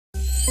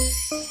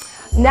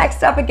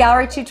Next up at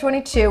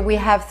Gallery222, we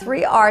have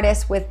 3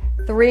 artists with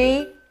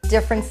 3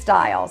 different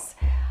styles.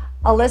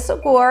 Elissa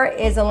Gore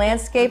is a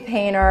landscape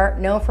painter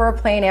known for her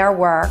plein air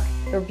work.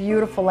 They're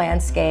beautiful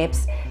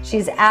landscapes.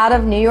 She's out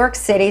of New York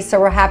City, so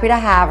we're happy to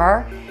have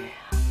her.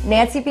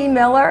 Bea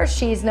Miller,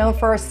 she's known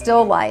for her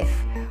still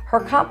life. Her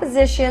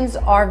compositions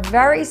are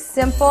very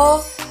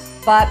simple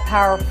but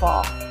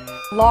powerful.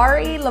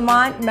 Laurie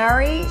Lamont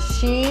Murray,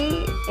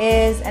 she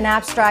is an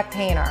abstract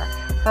painter.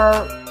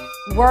 Her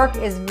work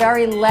is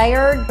very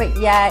layered but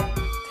yet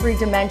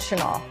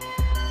 3-dimensional.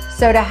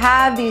 So to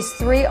have these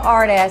 3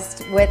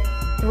 artists with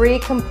 3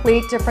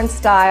 complete different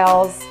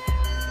styles,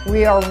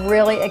 we are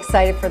really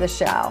excited for the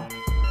show.